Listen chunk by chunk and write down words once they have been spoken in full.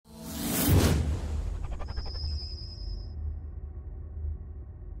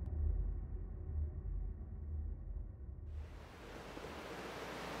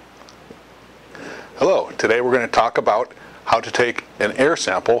Hello, today we're going to talk about how to take an air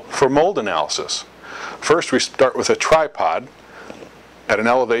sample for mold analysis. First, we start with a tripod at an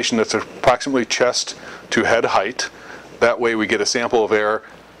elevation that's approximately chest to head height. That way we get a sample of air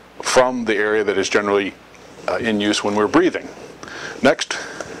from the area that is generally in use when we're breathing. Next,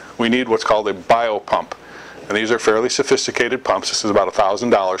 we need what's called a biopump. And these are fairly sophisticated pumps. This is about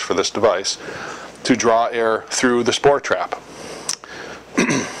 $1,000 for this device to draw air through the spore trap.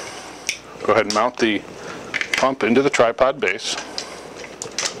 Go ahead and mount the pump into the tripod base.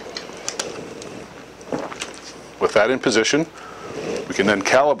 With that in position, we can then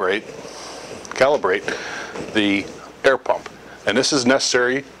calibrate the air pump. And this is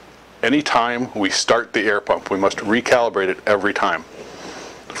necessary anytime we start the air pump. We must recalibrate it every time.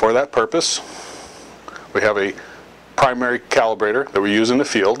 For that purpose, we have a primary calibrator that we use in the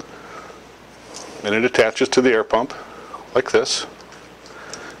field, and it attaches to the air pump like this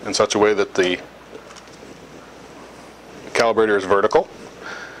in such a way that the calibrator is vertical.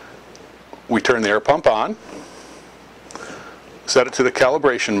 We turn the air pump on, set it to the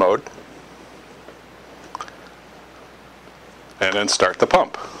calibration mode, and then start the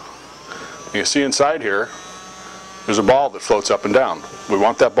pump. You see inside here there's a ball that floats up and down. We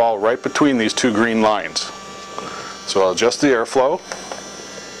want that ball right between these two green lines. So I'll adjust the airflow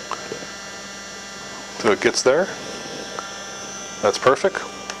so it gets there. That's perfect.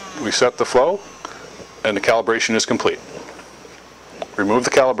 We set the flow and the calibration is complete. Remove the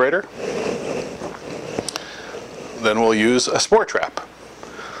calibrator. Then we'll use a spore trap.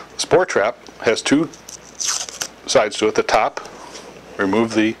 The spore trap has two sides to it. The top,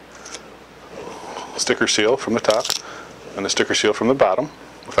 remove the sticker seal from the top and the sticker seal from the bottom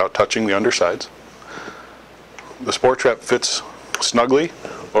without touching the undersides. The spore trap fits snugly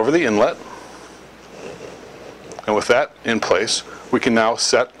over the inlet, and with that in place we can now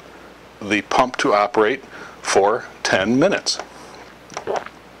set the pump to operate for 10 minutes.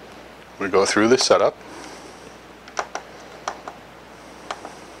 We go through the setup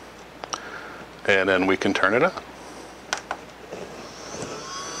and then we can turn it on.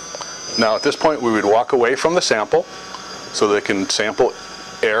 Now at this point we would walk away from the sample so they can sample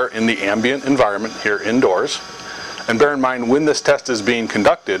air in the ambient environment here indoors. And bear in mind, when this test is being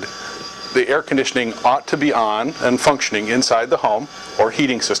conducted, the air conditioning ought to be on and functioning inside the home or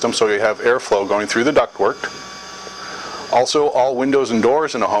heating system, so you have airflow going through the ductwork. Also, all windows and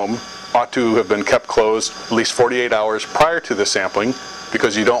doors in a home ought to have been kept closed at least 48 hours prior to the sampling,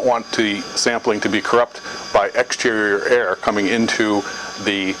 because you don't want the sampling to be corrupt by exterior air coming into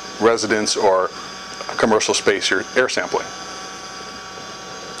the residence or commercial space you're air sampling.